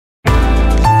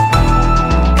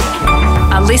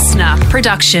listener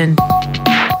production.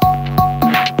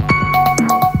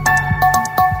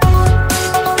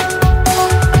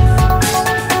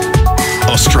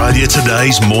 Australia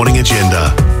Today's Morning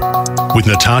Agenda with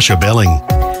Natasha Belling.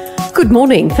 Good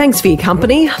morning. Thanks for your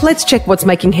company. Let's check what's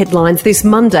making headlines this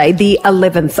Monday, the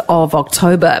 11th of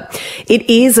October. It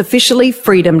is officially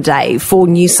Freedom Day for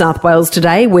New South Wales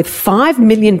today, with 5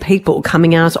 million people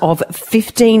coming out of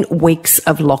 15 weeks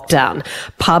of lockdown.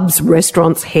 Pubs,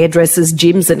 restaurants, hairdressers,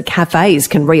 gyms and cafes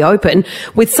can reopen,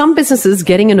 with some businesses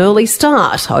getting an early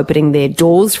start, opening their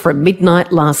doors from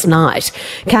midnight last night.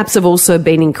 Caps have also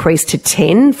been increased to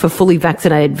 10 for fully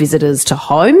vaccinated visitors to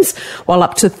homes, while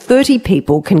up to 30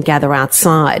 people can gather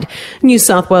outside. New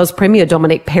South Wales Premier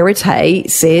Dominic Perrottet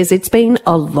says it's been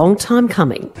a long time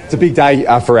coming. It's a big day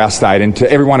for our state, and to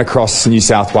everyone across New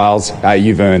South Wales,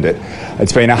 you've earned it.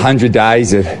 It's been 100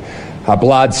 days of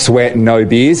blood, sweat and no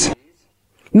beers.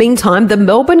 Meantime, the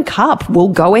Melbourne Cup will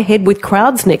go ahead with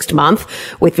crowds next month,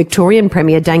 with Victorian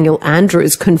Premier Daniel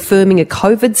Andrews confirming a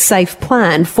COVID-safe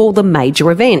plan for the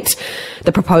major event.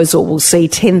 The proposal will see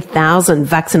 10,000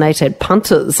 vaccinated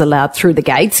punters allowed through the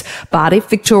gates, but if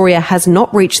Victoria has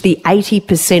not reached the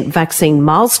 80% vaccine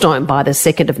milestone by the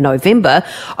 2nd of November,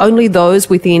 only those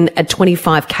within a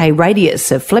 25k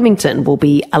radius of Flemington will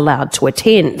be allowed to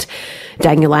attend.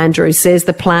 Daniel Andrews says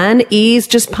the plan is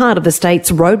just part of the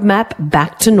state's roadmap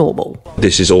back to normal.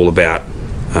 This is all about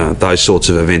those sorts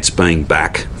of events being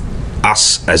back.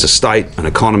 Us as a state, an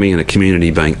economy and a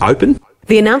community being open.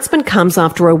 The announcement comes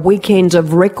after a weekend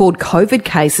of record COVID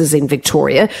cases in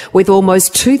Victoria, with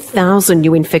almost 2,000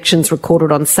 new infections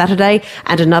recorded on Saturday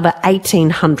and another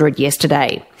 1,800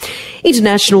 yesterday.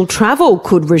 International travel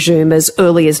could resume as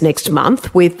early as next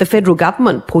month, with the federal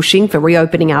government pushing for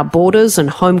reopening our borders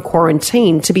and home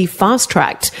quarantine to be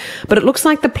fast-tracked. But it looks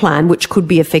like the plan, which could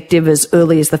be effective as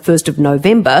early as the 1st of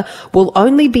November, will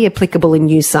only be applicable in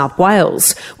New South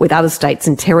Wales, with other states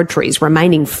and territories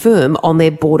remaining firm on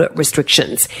their border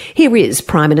restrictions. Here is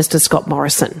Prime Minister Scott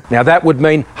Morrison. Now that would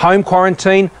mean home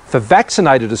quarantine for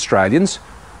vaccinated Australians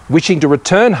wishing to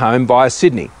return home via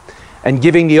Sydney, and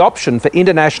giving the option for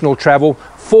international travel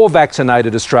for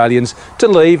vaccinated Australians to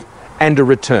leave and to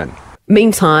return.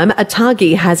 Meantime,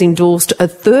 ATAGI has endorsed a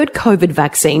third COVID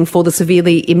vaccine for the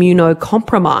severely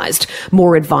immunocompromised.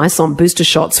 More advice on booster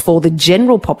shots for the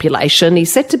general population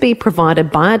is set to be provided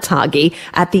by ATAGI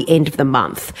at the end of the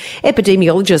month.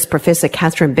 Epidemiologist Professor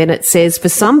Catherine Bennett says for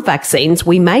some vaccines,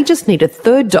 we may just need a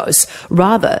third dose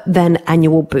rather than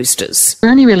annual boosters.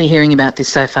 We're only really hearing about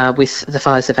this so far with the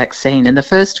Pfizer vaccine, and the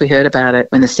first we heard about it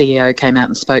when the CEO came out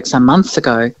and spoke some months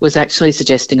ago was actually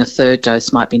suggesting a third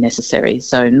dose might be necessary.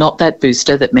 So not that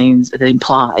booster that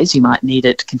implies you might need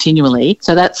it continually.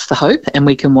 So that's the hope, and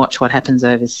we can watch what happens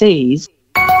overseas.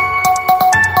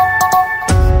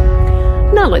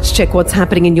 Now let's check what's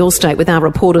happening in your state with our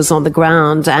reporters on the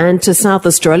ground and to South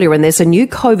Australia. And there's a new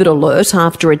COVID alert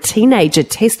after a teenager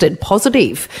tested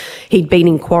positive. He'd been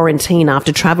in quarantine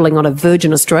after travelling on a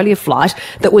Virgin Australia flight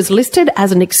that was listed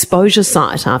as an exposure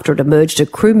site after it emerged a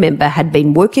crew member had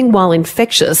been working while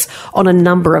infectious on a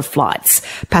number of flights.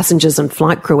 Passengers and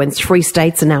flight crew in 3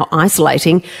 states are now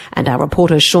isolating, and our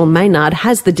reporter Sean Maynard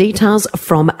has the details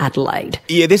from Adelaide.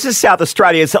 Yeah, this is South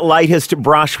Australia's latest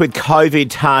brush with COVID,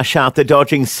 Tash, after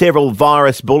dodging several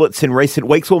virus bullets in recent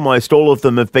weeks. Almost all of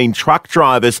them have been truck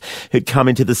drivers who'd come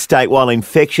into the state while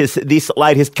infectious. This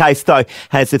latest case, though,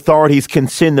 has authorities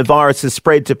concerned the virus has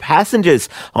spread to passengers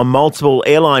on multiple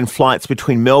airline flights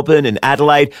between Melbourne and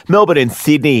Adelaide, Melbourne and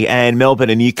Sydney, and Melbourne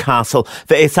and Newcastle.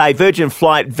 The SA Virgin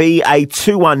flight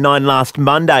VA219 last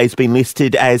Monday has been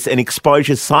listed as an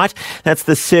exposure site. That's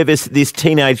the service this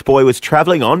teenage boy was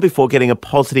travelling on before getting a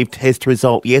positive test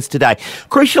result yesterday.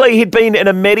 Crucially, he'd been in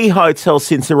a Medi hotel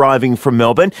since arriving from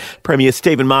Melbourne. Premier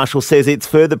Stephen Marshall says it's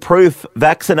further proof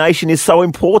vaccination is so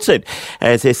important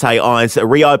as SA eyes a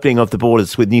reopening of the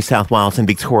borders with New South Wales and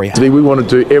Victoria. We want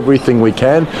to do everything we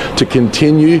can to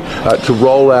continue to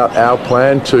roll out our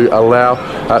plan to allow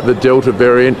the Delta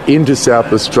variant into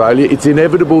South Australia. It's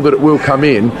inevitable that it will come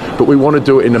in, but we want to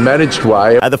do it in a managed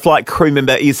way. The flight crew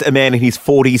member is a man in his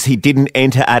 40s. He didn't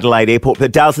enter Adelaide Airport,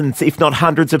 but dozens, if not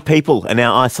hundreds of people are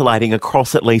now isolating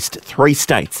across at least 3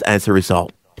 states as a result.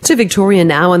 To Victoria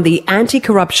now, and the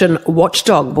anti-corruption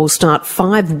watchdog will start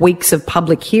 5 weeks of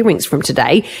public hearings from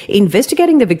today,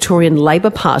 investigating the Victorian Labor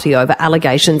Party over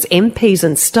allegations MPs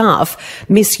and staff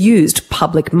misused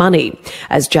public money.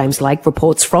 As James Lake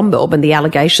reports from Melbourne, the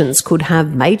allegations could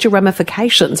have major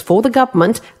ramifications for the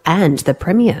government and the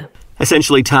Premier.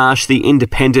 Essentially, Tash, the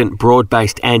independent,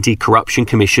 broad-based anti-corruption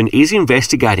commission is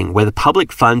investigating whether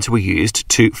public funds were used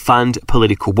to fund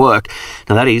political work.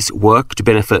 Now, that is work to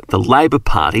benefit the Labor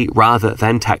Party rather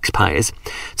than taxpayers.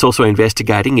 It's also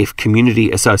investigating if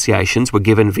community associations were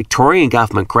given Victorian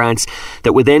government grants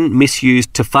that were then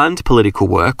misused to fund political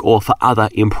work or for other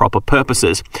improper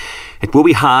purposes. It will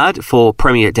be hard for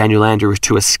Premier Daniel Andrews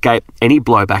to escape any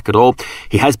blowback at all.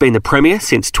 He has been the Premier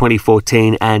since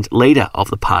 2014 and leader of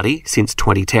the party since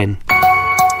 2010.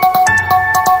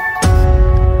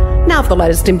 Now for the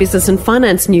latest in business and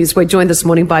finance news, we're joined this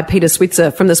morning by Peter Switzer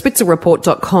from the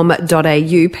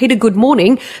switzerreport.com.au. Peter, good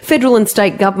morning. Federal and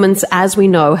state governments, as we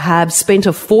know, have spent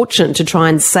a fortune to try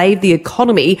and save the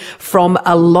economy from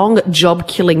a long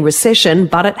job-killing recession,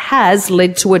 but it has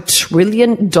led to a $1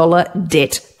 trillion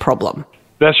debt problem.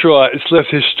 That's right. It's left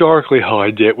historically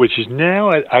high debt, which is now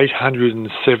at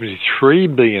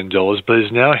 $873 billion, but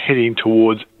is now heading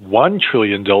towards $1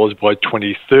 trillion by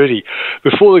 2030.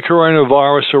 Before the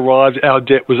coronavirus arrived, our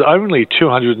debt was only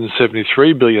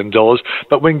 $273 billion,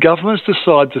 but when governments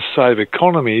decide to save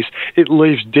economies, it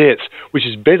leaves debts, which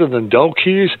is better than dole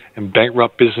queues and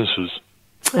bankrupt businesses.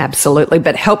 Absolutely,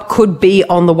 but help could be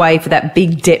on the way for that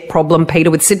big debt problem, Peter,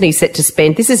 with Sydney set to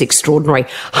spend, this is extraordinary,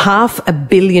 $500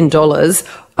 million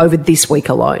over this week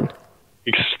alone.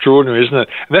 Extraordinary, isn't it?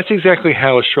 And that's exactly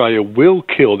how Australia will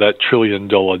kill that $1 trillion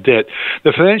debt.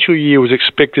 The financial year was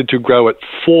expected to grow at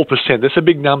 4%. That's a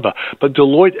big number. But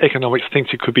Deloitte Economics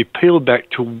thinks it could be peeled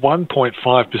back to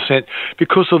 1.5%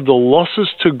 because of the losses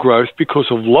to growth because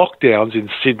of lockdowns in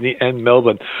Sydney and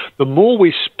Melbourne. The more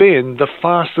we spend, the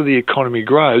faster the economy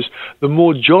grows, the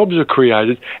more jobs are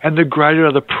created, and the greater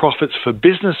are the profits for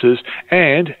businesses.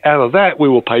 And out of that, we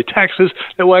will pay taxes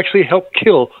that will actually help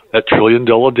kill that $1 trillion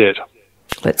debt.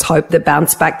 Let's hope the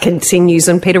bounce back continues.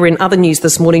 And Peter, in other news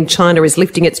this morning, China is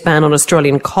lifting its ban on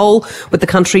Australian coal, with the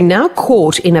country now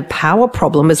caught in a power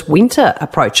problem as winter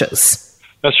approaches.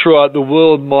 That's right. The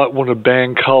world might want to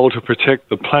ban coal to protect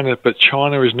the planet, but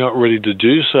China is not ready to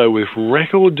do so, with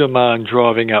record demand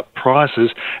driving up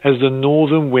prices as the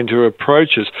northern winter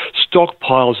approaches.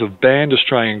 Stockpiles of banned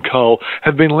Australian coal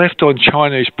have been left on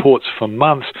Chinese ports for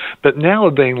months, but now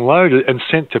are being loaded and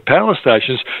sent to power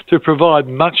stations to provide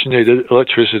much-needed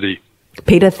electricity.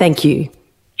 Peter, thank you.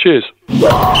 Cheers.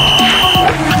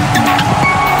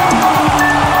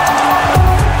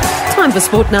 Time for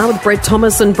sport now with Brett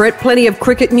Thomas. And Brett, plenty of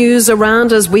cricket news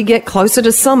around as we get closer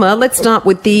to summer. Let's start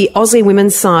with the Aussie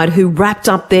women's side, who wrapped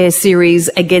up their series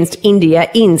against India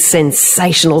in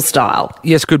sensational style.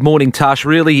 Yes, good morning, Tash.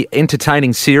 Really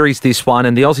entertaining series, this one,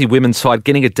 and the Aussie women's side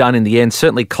getting it done in the end.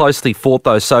 Certainly closely fought,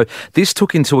 though. So this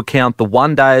took into account the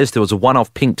one-days. There was a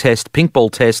one-off pink ball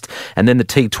test, and then the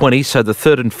T20. So the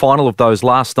third and final of those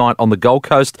last night on the Gold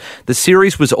Coast. The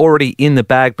series was already in the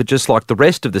bag, but just like the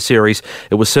rest of the series,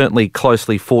 it was certainly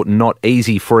closely fought and not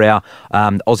easy for our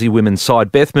Aussie women's side.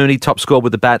 Beth Mooney, top scorer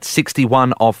with the bat,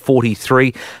 61 of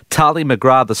 43. Tahlia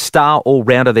McGrath, the star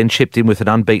all-rounder, then chipped in with an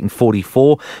unbeaten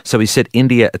 44. So he set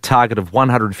India a target of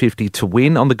 150 to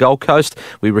win on the Gold Coast.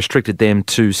 We restricted them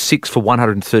to 6 for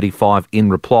 135 in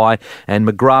reply. And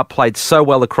McGrath played so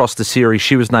well across the series,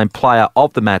 she was named player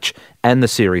of the match and the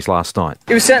series last night.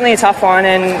 It was certainly a tough one,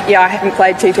 and I haven't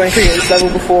played T20 cricket at this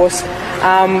level before.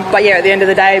 But at the end of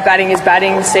the day, batting is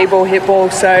batting, see ball, hit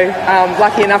ball. So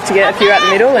lucky enough to get a few out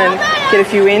the middle and get a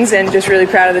few wins, and just really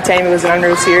proud of the team. It was an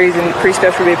unreal series and pretty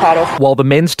special to be a part of. While the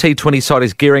men's T20 side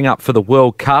is gearing up for the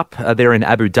World Cup, they're in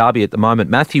Abu Dhabi at the moment.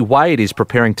 Matthew Wade is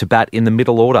preparing to bat in the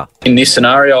middle order. In this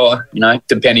scenario,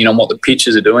 depending on what the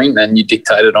pitches are doing, then you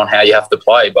dictate it on how you have to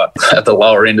play. But at the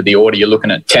lower end of the order, you're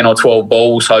looking at 10 or 12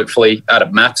 balls, hopefully at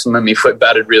a maximum if we're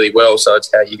batted really well. So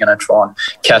it's how you're going to try and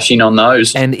cash in on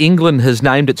those. And England has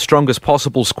named its strongest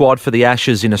possible squad for the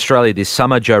Ashes in Australia this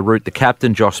summer. Joe Root, the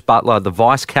captain, Josh Butler, the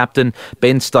vice-captain,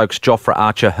 Ben Stokes, Jofra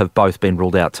Archer have both been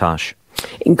ruled out, Tash.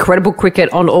 Incredible cricket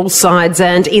on all sides.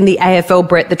 And in the AFL,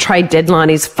 Brett, the trade deadline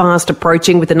is fast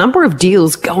approaching, with a number of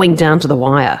deals going down to the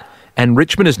wire. And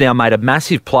Richmond has now made a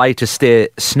massive play to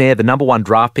snare the number one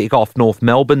draft pick off North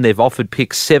Melbourne. They've offered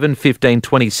picks 7, 15,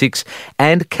 26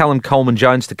 and Callum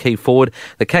Coleman-Jones, the key forward.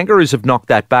 The Kangaroos have knocked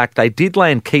that back. They did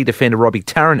land key defender Robbie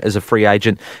Tarrant as a free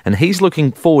agent, and he's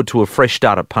looking forward to a fresh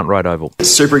start at Punt Road Oval.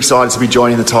 Super excited to be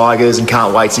joining the Tigers and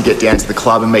can't wait to get down to the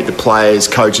club and meet the players,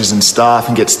 coaches and staff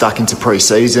and get stuck into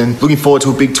pre-season. Looking forward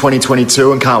to a big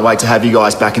 2022 and can't wait to have you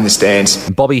guys back in the stands.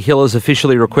 Bobby Hill has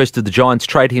officially requested the Giants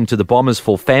trade him to the Bombers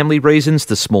for family reasons.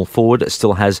 The small forward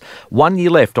still has 1 year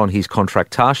left on his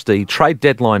contract, Tash. The trade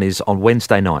deadline is on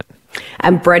Wednesday night.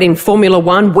 And Brett, in Formula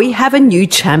One, we have a new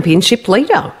championship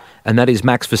leader. And that is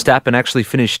Max Verstappen, actually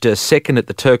finished second at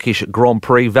the Turkish Grand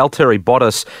Prix. Valtteri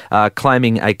Bottas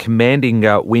claiming a commanding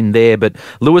win there. But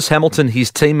Lewis Hamilton,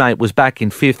 his teammate, was back in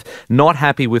fifth. Not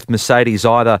happy with Mercedes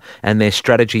either and their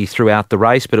strategy throughout the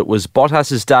race. But it was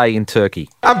Bottas's day in Turkey.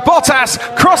 And Bottas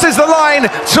crosses the line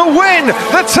to win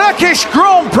the Turkish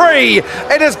Grand Prix.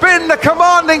 It has been a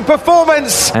commanding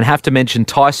performance. And have to mention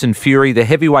Tyson Fury, the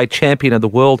heavyweight champion of the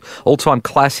world. All-time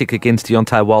classic against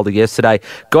Deontay Wilder yesterday.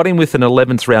 Got him with an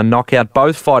 11th round knockout.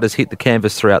 Both fighters hit the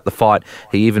canvas throughout the fight.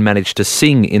 He even managed to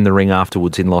sing in the ring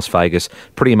afterwards in Las Vegas.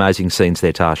 Pretty amazing scenes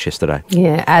there, Tash, yesterday.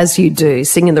 Yeah, as you do.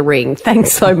 Sing in the ring.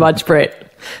 Thanks so much,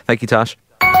 Brett. Thank you, Tash.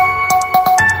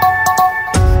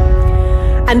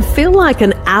 And feel like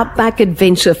an outback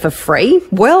adventure for free?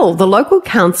 Well, the local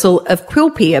council of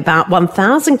Quilpie, about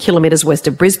 1,000 kilometres west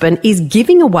of Brisbane, is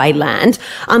giving away land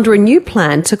under a new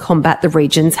plan to combat the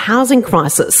region's housing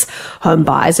crisis. Home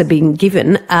buyers are being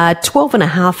given a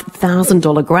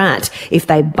 $12,500 grant if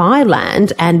they buy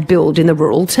land and build in the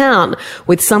rural town.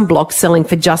 With some blocks selling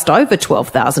for just over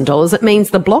 $12,000, it means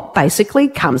the block basically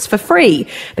comes for free.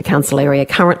 The council area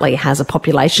currently has a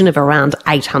population of around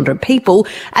 800 people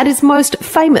and is most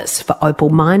famous for opal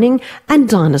mining and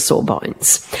dinosaur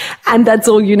bones. And that's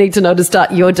all you need to know to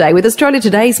start your day with Australia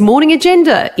Today's Morning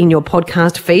Agenda in your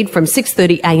podcast feed from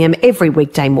 6:30am every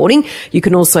weekday morning. You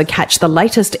can also catch the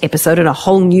latest episode in a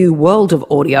whole new world of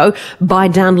audio by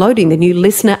downloading the new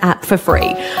Listener app for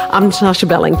free. I'm Natasha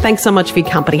Belling. Thanks so much for your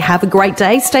company. Have a great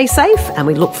day, stay safe, and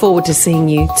we look forward to seeing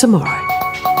you tomorrow.